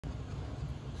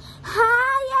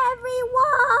Hi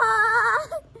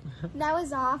everyone! That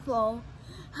was awful.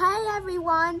 Hi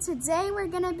everyone, today we're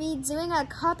gonna be doing a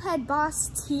Cuphead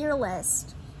boss tier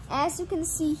list. As you can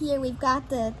see here, we've got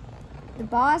the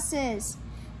bosses.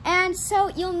 And so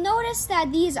you'll notice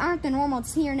that these aren't the normal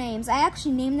tier names. I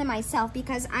actually named them myself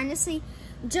because honestly,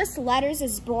 just letters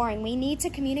is boring. We need to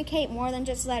communicate more than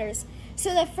just letters.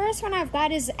 So the first one I've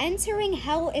got is entering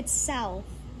hell itself.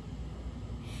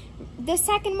 The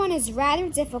second one is rather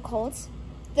difficult.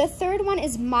 The third one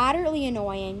is moderately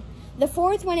annoying. The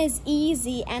fourth one is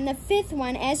easy. And the fifth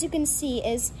one, as you can see,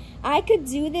 is I could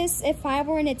do this if I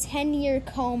were in a 10-year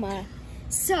coma.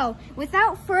 So,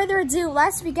 without further ado,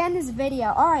 let's begin this video.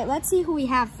 Alright, let's see who we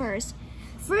have first.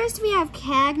 First, we have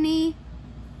Cagney.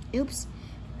 Oops.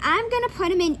 I'm going to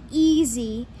put him in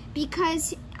easy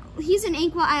because he's an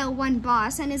Inkwell Isle 1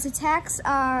 boss and his attacks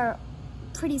are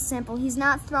pretty simple. He's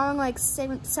not throwing like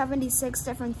 76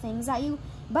 different things at you,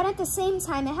 but at the same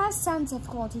time, it has some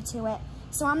difficulty to it.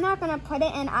 So I'm not going to put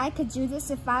it in I could do this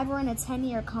if I were in a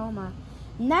 10-year coma.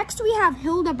 Next, we have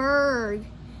HERYYGGG.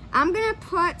 I'm going to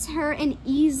put her in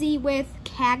easy with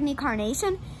Cagney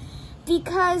Carnation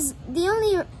because the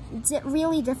only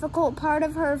really difficult part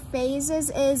of her phases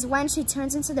is when she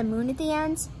turns into the moon at the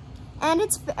end. And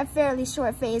it's a fairly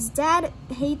short phase. Dad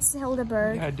hates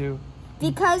HERYYGGG. Yeah, I do.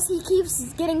 Because he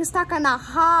keeps getting stuck on the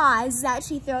ha's that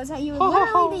she throws at you.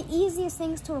 Literally the easiest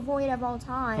things to avoid of all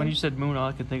time. When you said moon, all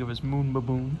I could think of is moon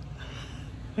baboon.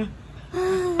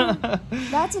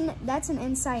 That's an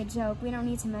inside joke. We don't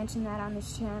need to mention that on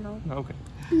this channel. Okay.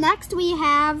 Next we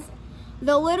have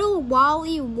the little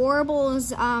Wally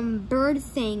Warbles bird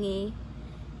thingy.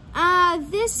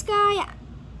 This guy,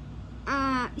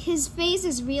 his face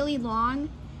is really long,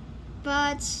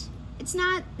 but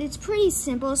it's pretty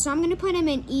simple, so I'm going to put him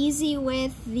in easy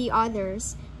with the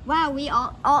others. Wow,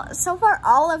 so far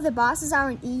all of the bosses are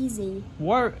in easy.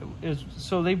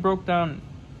 So they broke down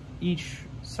each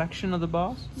section of the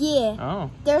boss? Yeah. Oh.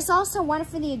 There's also one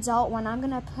for the adult one. I'm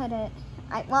going to put it,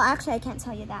 well actually I can't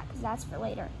tell you that because that's for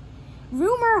later.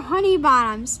 Rumor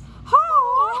Honeybottoms.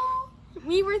 Oh!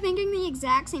 We were thinking the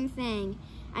exact same thing.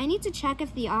 I need to check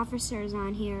if the officer is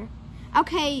on here.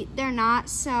 Okay, they're not,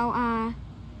 so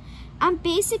I'm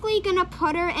basically gonna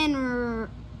put her in.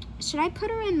 Should I put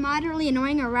her in moderately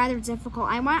annoying or rather difficult?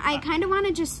 I kind of want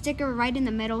to just stick her right in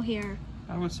the middle here.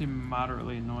 I would say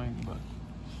moderately annoying, but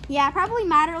yeah, probably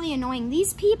moderately annoying.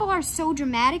 These people are so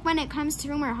dramatic when it comes to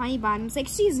Rumor Honeybottoms. Like,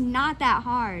 she's not that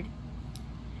hard.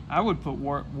 I would put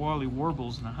Wally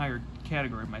Warbles in a higher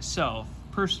category myself.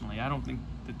 Personally, I don't think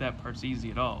that part's easy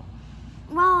at all.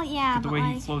 Well, yeah, but the way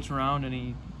he floats around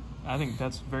and I think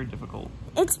that's very difficult.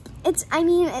 It's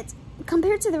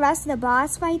compared to the rest of the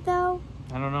boss fight, though.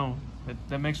 I don't know.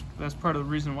 That's part of the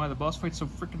reason why the boss fight's so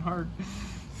freaking hard.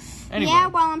 Anyway. Yeah,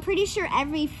 well, I'm pretty sure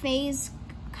every phase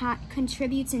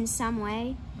contributes in some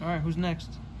way. All right, who's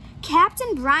next?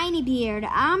 Captain Brinybeard.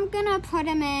 I'm gonna put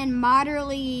him in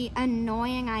moderately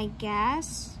annoying, I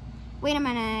guess. Wait a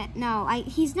minute. No,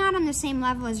 he's not on the same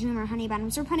level as Rumor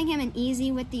Honeybottoms. We're putting him in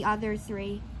easy with the other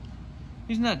three.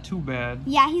 He's not too bad.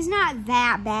 Yeah, he's not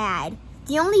that bad.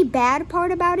 The only bad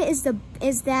part about it is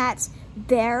that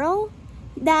barrel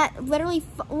that literally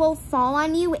will fall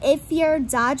on you if you're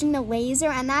dodging the laser,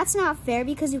 and that's not fair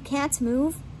because you can't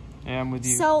move. Yeah, I'm with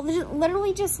you. So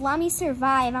literally just let me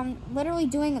survive. I'm literally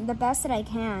doing the best that I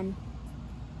can.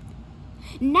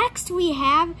 Next we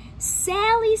have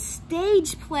Sally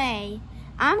Stage Play.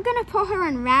 I'm gonna put her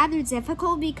in rather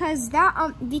difficult because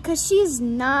she's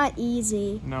not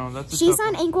easy. No, that's she's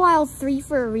on Inkwell Isle 3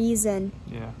 for a reason.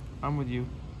 Yeah, I'm with you.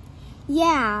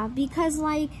 Yeah, because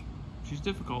like she's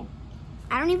difficult.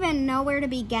 I don't even know where to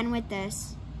begin with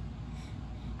this.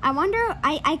 I wonder,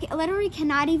 I literally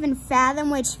cannot even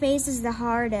fathom which phase is the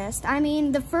hardest. I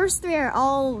mean, the first three are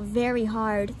all very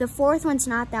hard. The fourth one's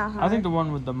not that hard. I think the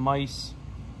one with the mice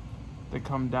that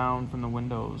come down from the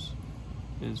windows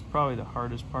is probably the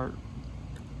hardest part.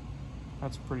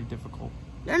 That's pretty difficult.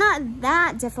 They're not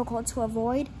that difficult to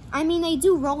avoid. I mean, they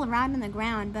do roll around on the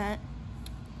ground, but...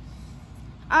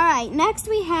 Alright, next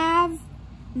we have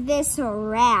this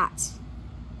rat.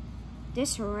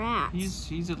 This rat.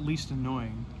 He's at least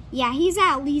annoying. Yeah, he's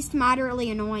at least moderately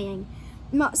annoying.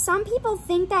 Some people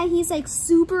think that he's like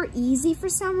super easy for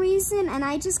some reason, and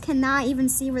I just cannot even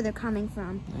see where they're coming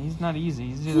from. He's not easy.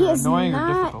 He's either annoying or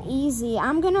difficult. He is not easy.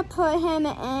 I'm gonna put him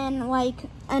in like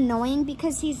annoying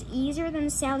because he's easier than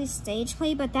Sally's Stage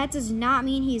Play, but that does not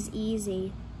mean he's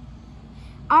easy.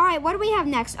 All right, what do we have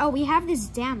next? Oh, we have this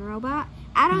damn robot.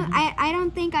 I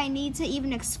don't think I need to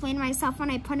even explain myself when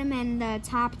I put him in the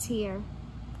top tier.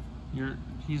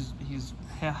 He's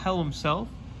hell himself.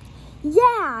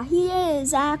 Yeah, he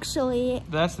is, actually.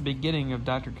 That's the beginning of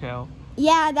Dr. Cal.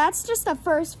 Yeah, that's just the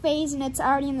first phase, and it's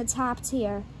already in the top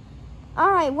tier.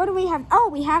 All right, what do we have? Oh,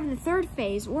 we have the third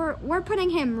phase. We're putting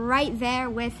him right there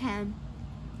with him.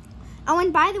 Oh,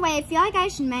 and by the way, I feel like I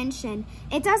should mention,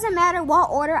 it doesn't matter what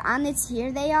order on the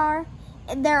tier they are.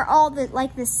 They're all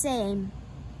the same.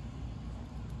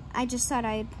 I just thought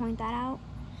I'd point that out.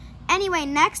 Anyway,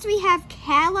 next we have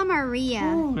Calamaria.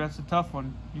 Ooh, that's a tough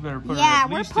one. You better put yeah, her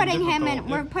at least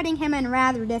we're putting him in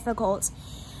rather difficult.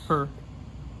 Her.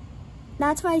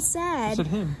 That's what I said. I said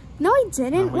him. No, I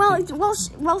didn't. No,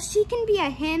 well, she can be a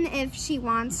him if she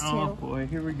wants to. Oh boy,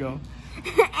 here we go.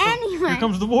 Anyway. Here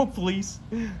comes the woke police.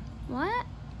 What?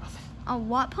 A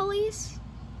what police?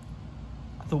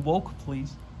 The woke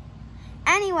police.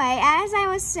 Anyway, as I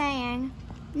was saying,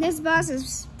 this boss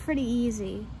is pretty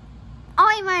easy.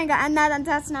 Oh my god,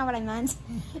 that's not what I meant.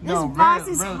 This boss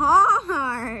is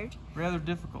hard. Rather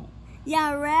difficult.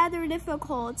 Yeah, rather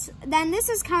difficult. Then this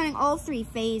is counting all 3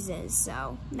 phases,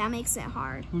 so that makes it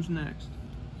hard. Who's next?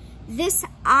 This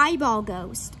eyeball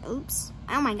ghost. Oops.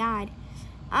 Oh my god.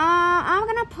 I'm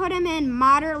gonna put him in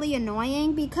moderately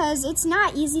annoying because it's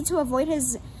not easy to avoid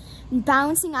his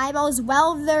bouncing eyeballs.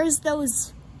 Well, there's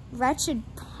those wretched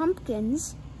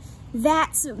pumpkins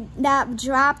that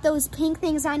drop those pink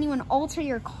things on you and alter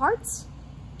your carts.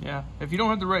 Yeah, if you don't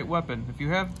have the right weapon. If you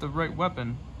have the right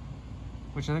weapon,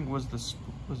 which I think was it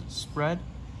spread?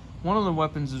 One of the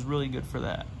weapons is really good for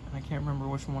that. I can't remember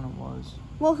which one it was.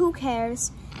 Well, who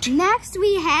cares? Next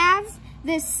we have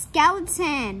this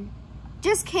skeleton.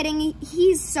 Just kidding,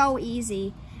 he's so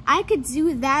easy. I could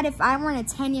do that if I were in a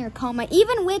 10-year coma,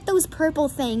 even with those purple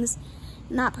things.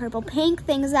 Not purple, pink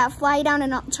things that fly down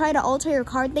and try to alter your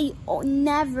cart. They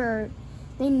never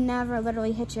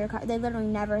literally hit your cart. They literally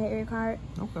never hit your cart.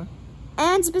 Okay.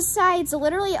 And besides,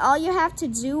 literally all you have to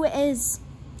do is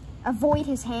avoid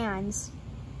his hands.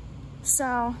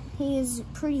 So, he is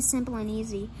pretty simple and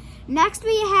easy. Next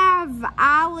we have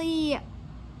Ollie,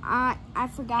 I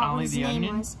forgot what his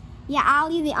name was. Yeah,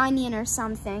 Ollie the Onion or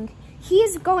something.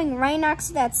 He's going right next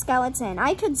to that skeleton.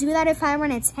 I could do that if I were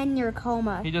in a 10-year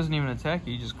coma. He doesn't even attack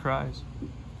you, he just cries.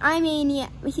 I mean, yeah,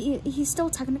 he's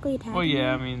still technically attacking. Well,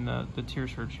 yeah, I mean, the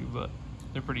tears hurt you, but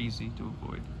they're pretty easy to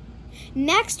avoid.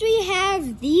 Next, we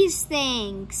have these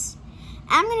things.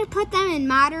 I'm gonna put them in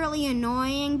moderately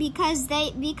annoying because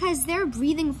their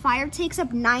breathing fire takes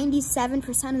up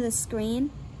 97% of the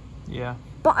screen. Yeah.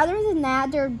 But other than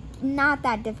that, they're not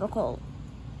that difficult.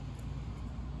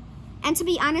 And to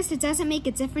be honest, it doesn't make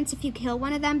a difference if you kill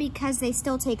one of them because they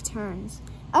still take turns.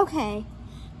 Okay.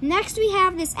 Next, we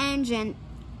have this engine.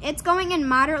 It's going in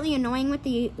moderately annoying with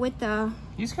the.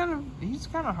 He's kind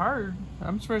of hard.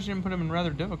 I'm surprised you didn't put him in rather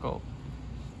difficult.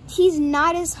 He's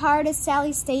not as hard as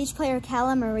Sally Stage Player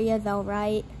Calamaria, though,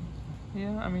 right?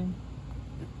 Yeah, I mean,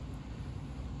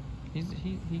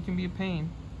 he can be a pain.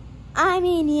 I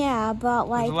mean, yeah, but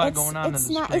like there's a lot going on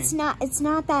it's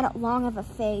not that long of a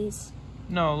phase.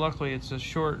 No, luckily it's a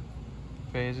short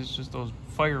phase. It's just those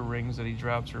fire rings that he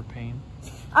drops are a pain.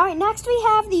 All right, next we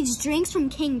have these drinks from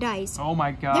King Dice. Oh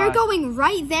my god. They're going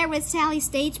right there with Sally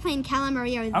Stage playing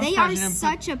Calamaria. They are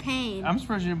such a pain. I'm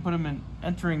surprised you didn't put them in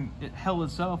entering hell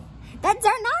itself.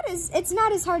 It's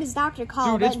not as hard as Dr.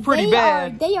 Call. Dude, it's pretty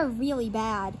bad. They are really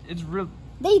bad. It's real.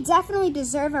 They definitely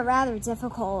deserve a rather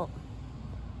difficult.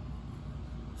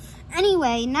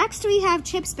 Anyway, next we have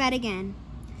Chip's Bed again.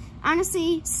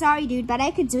 Honestly, sorry dude, but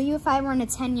I could do you if I were in a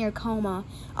 10-year coma.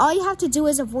 All you have to do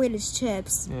is avoid his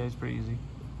chips. Yeah, it's pretty easy.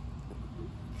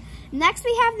 Next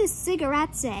we have this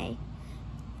Cigarette.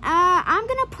 I'm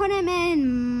gonna put him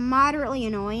in moderately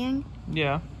annoying.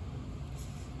 Yeah.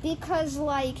 Because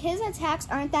like his attacks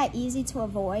aren't that easy to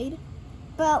avoid.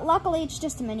 But luckily it's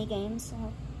just a mini game,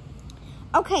 so.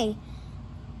 Okay.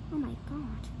 Oh my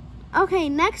god. Okay,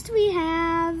 next we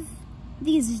have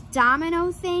these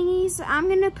domino thingies. I'm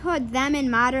gonna put them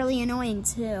in moderately annoying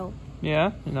too.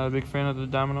 Yeah? You're not a big fan of the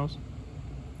dominoes?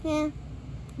 Yeah,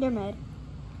 they're mid.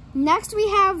 Next we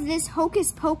have this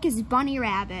Hocus Pocus bunny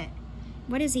rabbit.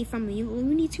 What is he, from the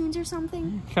Looney Tunes or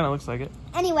something? Kind of looks like it.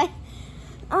 Anyway,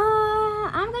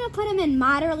 I'm gonna put him in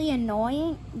moderately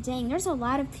annoying. Dang, there's a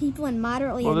lot of people in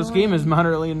moderately annoying. Well, this game is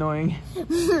moderately annoying.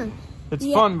 It's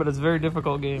fun, but it's a very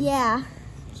difficult game. Yeah.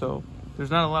 So, there's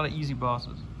not a lot of easy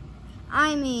bosses.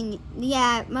 I mean,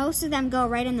 yeah, most of them go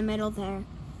right in the middle there.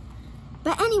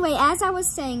 But anyway, as I was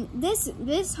saying,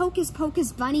 this Hocus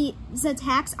Pocus bunny's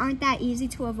attacks aren't that easy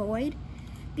to avoid.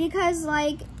 Because,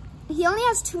 like, he only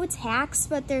has 2 attacks,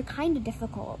 but they're kind of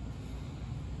difficult.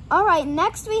 Alright,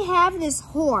 next we have this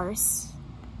horse.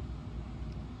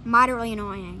 Moderately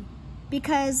annoying.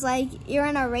 because, like, you're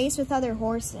in a race with other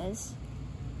horses.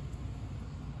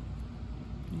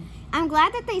 I'm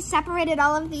glad that they separated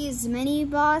all of these mini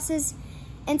bosses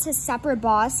into separate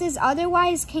bosses.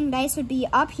 Otherwise, King Dice would be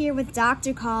up here with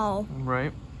Dr. Call.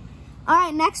 Right. All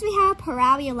right, next we have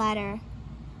Parabulator.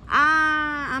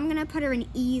 I'm gonna put her in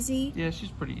easy. Yeah, she's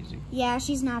pretty easy. Yeah,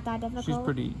 she's not that difficult.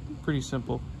 She's pretty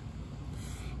simple.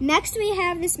 Next we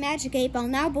have this Magic 8-Ball.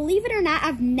 Now, believe it or not,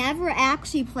 I've never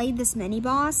actually played this mini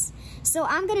boss, so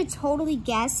I'm gonna totally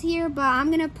guess here, but I'm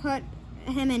gonna put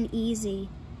him in easy.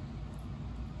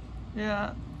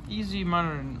 Yeah, easy,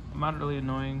 moderately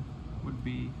annoying would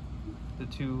be the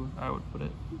two I would put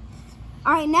it.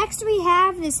 All right, next we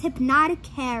have this Hypnotic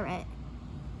Carrot.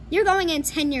 You're going in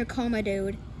 10-year coma,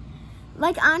 dude.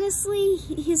 Like, honestly,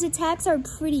 his attacks are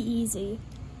pretty easy.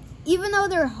 Even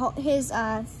though his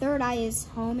third eye is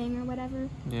homing or whatever.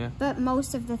 Yeah. But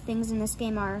most of the things in this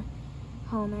game are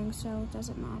homing, so it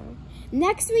doesn't matter.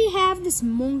 Next we have this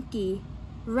Monkey.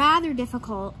 Rather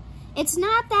difficult. It's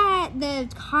not that the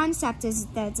concept is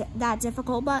that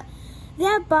difficult, but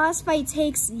that boss fight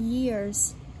takes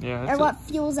years. Yeah. Or what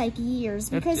feels like years.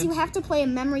 Because you have to play a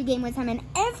memory game with him, and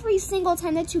every single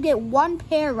time that you get one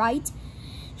pair right,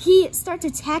 he starts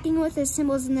attacking with his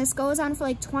symbols, and this goes on for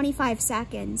like 25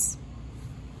 seconds.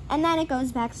 And then it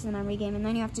goes back to the memory game, and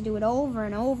then you have to do it over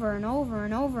and over and over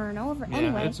and over and over. Yeah,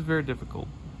 anyway. It's very difficult.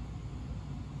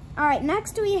 Alright,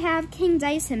 next we have King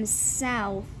Dice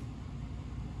himself.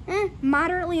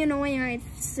 Moderately annoying, I'd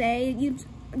say. You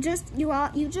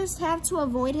just have to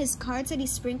avoid his cards that he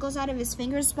sprinkles out of his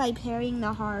fingers by parrying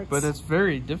the hearts. But it's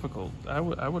very difficult. I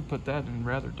would put that in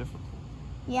rather difficult.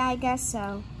 Yeah, I guess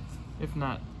so. If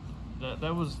not,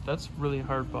 that's really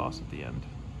hard boss at the end.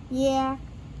 Yeah.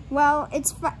 Well,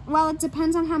 it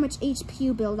depends on how much HP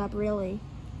you build up, really.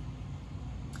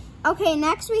 Okay,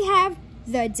 next we have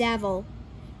the Devil.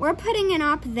 We're putting it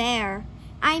up there.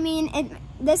 I mean,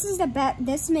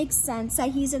 this makes sense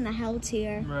that he's in the Hell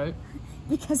tier. Right.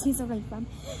 Because he's a Wraithbomb.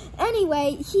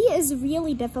 Anyway, he is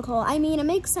really difficult. I mean, it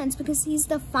makes sense because he's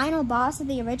the final boss of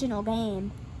the original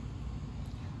game.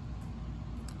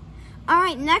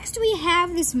 Alright, next we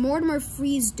have this Mortimer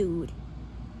Freeze dude.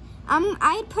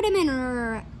 I'd put him in,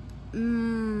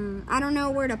 I don't know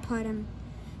where to put him.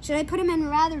 Should I put him in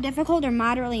rather difficult or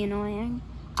moderately annoying?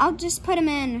 I'll just put him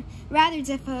in rather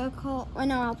difficult. Or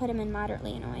no, I'll put him in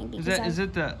moderately annoying. Is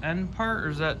it the end part, or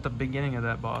is that the beginning of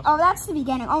that boss? Oh, that's the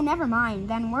beginning. Oh, never mind.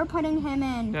 Then we're putting him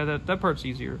in. Yeah, that part's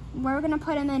easier. We're going to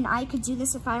put him in I Could Do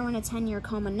This If I Were in a 10-Year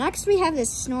Coma. Next, we have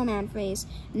this Snowman phase.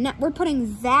 We're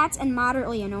putting that in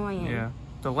moderately annoying. Yeah,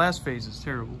 the last phase is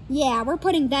terrible. Yeah, we're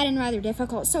putting that in rather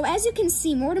difficult. So, as you can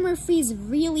see, Mortimer Freeze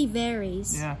really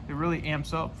varies. Yeah, it really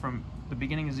amps up from the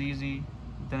beginning is easy,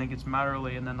 then it gets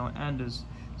moderately, and then the end is...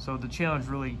 So the challenge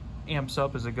really amps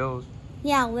up as it goes.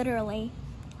 Yeah, literally.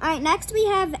 All right, next we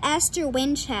have Esther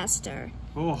Winchester.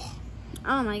 Oh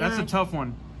my god. That's a tough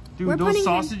one. Dude, those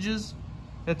sausages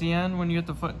at the end when you have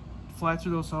to fly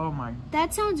through those, oh my.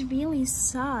 That sounds really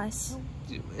sus.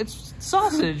 It's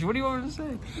sausage. What do you want me to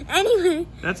say? Anyway.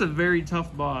 That's a very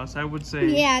tough boss, I would say.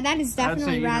 Yeah, that is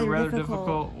definitely I'd say rather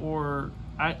difficult. Or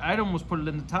I'd almost put it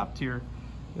in the top tier.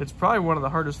 It's probably one of the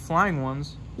hardest flying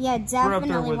ones. Yeah,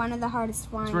 definitely one of the hardest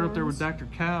flying ones. It's right up there with Dr.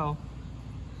 Cal.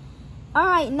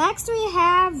 Alright, next we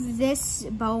have this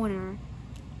Boner.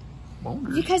 Boner?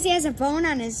 Because he has a bone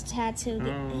on his tattoo.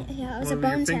 Yeah, it was a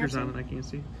bone fingers tattoo. on it, I can't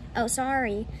see. Oh,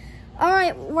 sorry.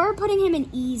 Alright, we're putting him in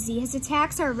easy. His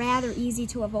attacks are rather easy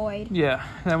to avoid. Yeah,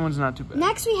 that one's not too bad.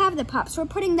 Next we have the pups. We're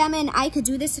putting them in I Could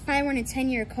Do This If I Were in a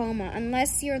 10-Year Coma.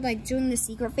 Unless you're like doing the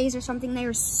secret phase or something, they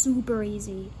are super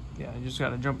easy. Yeah, you just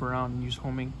gotta jump around and use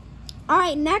homing.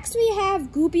 Alright, next we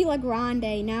have Goopy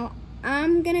LaGrande. Now,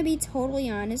 I'm gonna be totally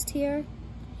honest here.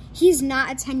 He's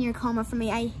not a 10-year coma for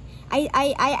me. I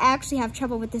actually have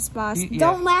trouble with this boss.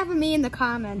 Don't laugh at me in the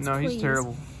comments, No, please. he's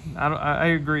terrible. I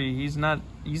agree. He's not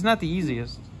the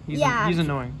easiest. He's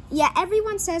annoying. Yeah,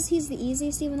 everyone says he's the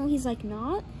easiest, even though he's like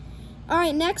not.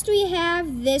 Alright, next we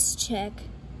have this chick.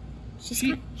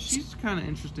 She's kind of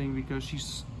interesting because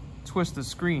she's twist the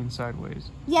screen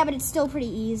sideways. Yeah, but it's still pretty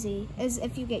easy, as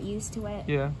if you get used to it.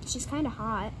 Yeah. She's kind of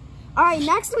hot. Alright,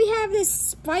 next we have this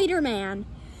Spider-Man.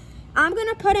 I'm going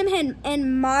to put him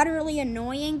in moderately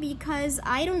annoying because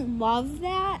I don't love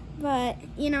that, but,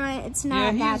 you know, it's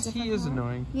not that difficult. He is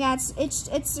annoying. Yeah,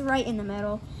 it's right in the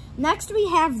middle. Next we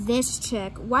have this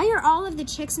chick. Why are all of the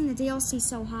chicks in the DLC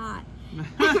so hot?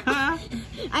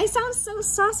 I sound so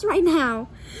sus right now.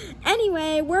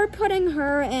 Anyway, we're putting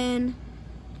her in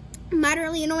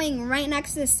moderately annoying right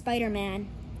next to the Spider-Man.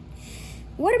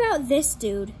 What about this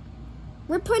dude?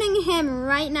 We're putting him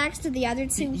right next to the other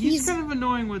two. He's kind of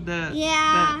annoying with that.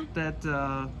 Yeah.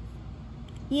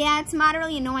 Yeah, it's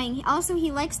moderately annoying. Also,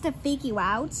 he likes to fake you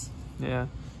out. Yeah.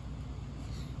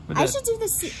 I should do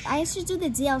the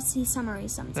DLC summary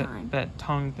sometime. That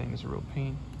tongue thing is a real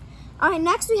pain. All right,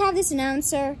 next we have this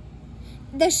announcer.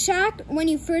 The shock when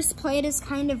you first play it is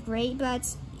kind of great,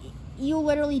 but you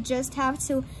literally just have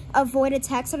to avoid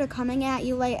attacks that are coming at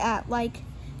you at like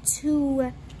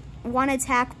one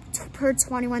attack per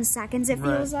 21 seconds. It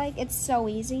feels like it's so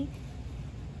easy.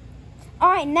 All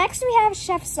right, next we have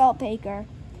Chef Saltbaker.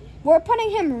 We're putting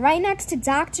him right next to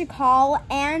Dr. Call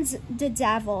and the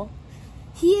Devil.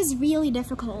 He is really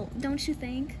difficult, don't you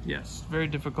think? Yes, very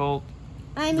difficult.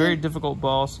 I mean, very difficult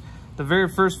boss. The very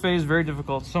first phase, very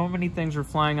difficult. So many things are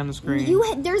flying on the screen.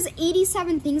 There's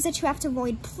 87 things that you have to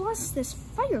avoid, plus this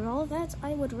fireball that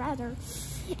I would rather.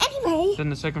 Anyway. Then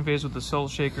the second phase with the Soul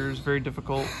Shakers, very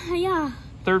difficult. Yeah.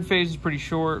 Third phase is pretty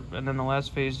short, and then the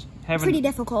last phase pretty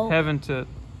difficult. Having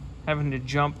to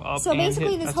jump up. So and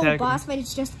basically, hit, this whole boss fight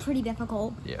is just pretty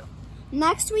difficult. Yeah.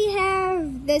 Next, we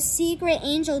have the secret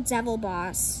Angel Devil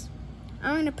boss.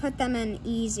 I'm gonna put them in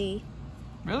easy.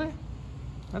 Really?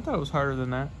 I thought it was harder than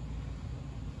that.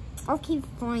 Okay,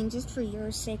 fine. Just for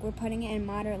your sake, we're putting it in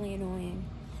moderately annoying.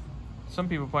 Some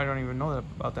people probably don't even know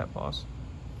about that boss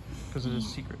because it is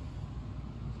secret.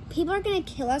 People are gonna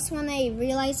kill us when they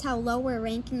realize how low we're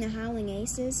ranking the Howling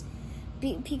Aces,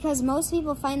 because most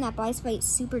people find that boss fight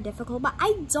super difficult, but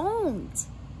I don't.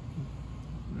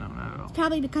 No, not at all. It's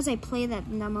probably because I play that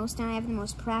the most and I have the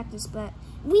most practice, but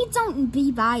we don't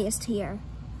be biased here.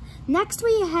 Next,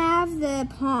 we have the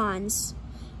pawns.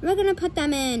 We're gonna put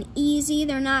them in easy.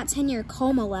 They're not 10-year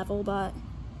coma level, but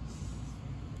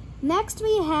next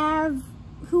we have,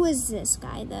 who is this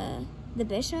guy? The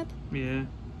bishop? Yeah.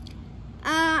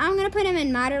 I'm gonna put him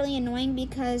in moderately annoying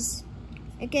because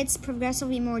it gets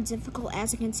progressively more difficult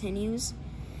as it continues.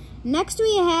 Next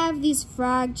we have these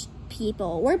frog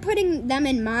people. We're putting them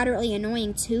in moderately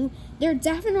annoying too. They're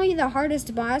definitely the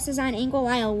hardest bosses on Angle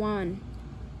Isle 1.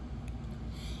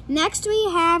 Next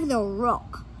we have the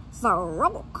Rook. The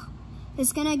Rook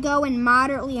is gonna go in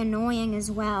moderately annoying as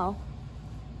well.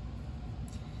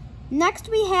 Next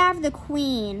we have the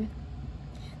Queen.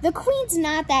 The Queen's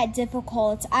not that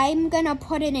difficult. I'm gonna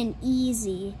put it in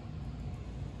easy.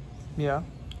 Yeah.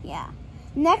 Yeah.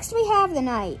 Next we have the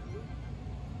Knight.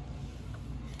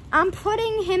 I'm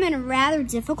putting him in rather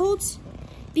difficult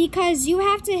because you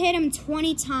have to hit him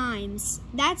 20 times.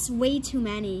 That's way too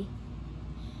many.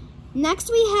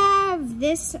 Next we have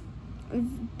this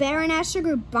Baroness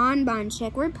Sugar Bonbon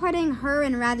chick. We're putting her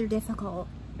in rather difficult.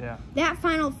 Yeah. That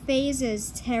final phase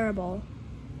is terrible.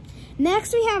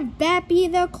 Next we have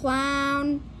Beppy the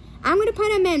Clown. I'm going to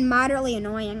put him in moderately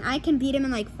annoying. I can beat him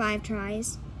in like 5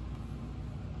 tries.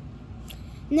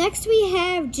 Next we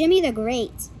have Jimmy the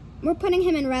Great. We're putting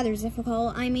him in rather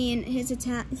difficult. I mean, his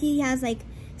attack, he has like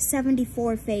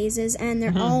 74 phases and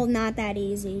they're all not that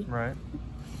easy. Right.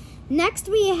 Next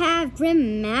we have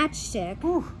Grim Matchstick.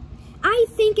 Ooh. I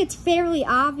think it's fairly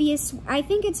obvious. I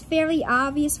think it's fairly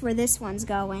obvious where this one's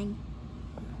going.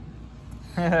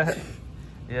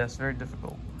 Yes, very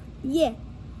difficult. Yeah,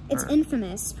 it's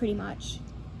infamous, pretty much.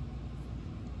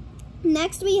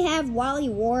 Next we have Wally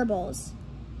Warbles.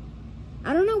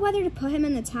 I don't know whether to put him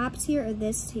in the top tier or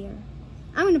this tier.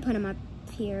 I'm gonna put him up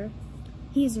here.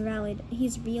 He's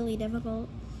really difficult.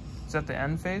 Is that the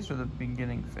end phase or the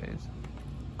beginning phase?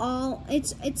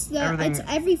 It's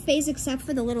every phase except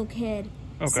for the little kid.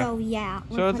 Okay. So yeah.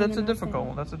 So that's a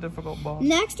difficult boss.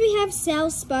 Next we have Cell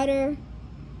Sputter.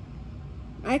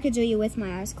 I could do you with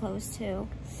my eyes closed too.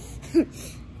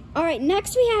 Alright,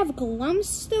 next we have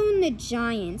Glumstone the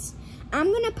Giant.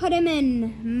 I'm gonna put him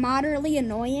in moderately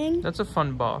annoying. That's a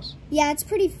fun boss. Yeah, it's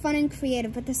pretty fun and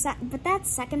creative, but that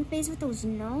second phase with those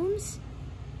gnomes.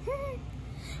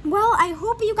 Well, I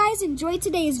hope you guys enjoyed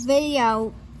today's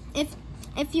video.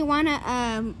 If you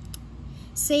wanna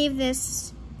save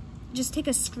this, just take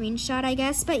a screenshot, I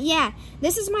guess. But yeah,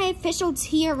 this is my official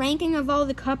tier ranking of all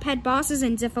the Cuphead bosses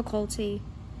and difficulty.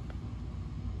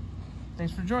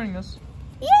 Thanks for joining us.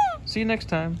 Yeah. See you next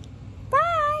time.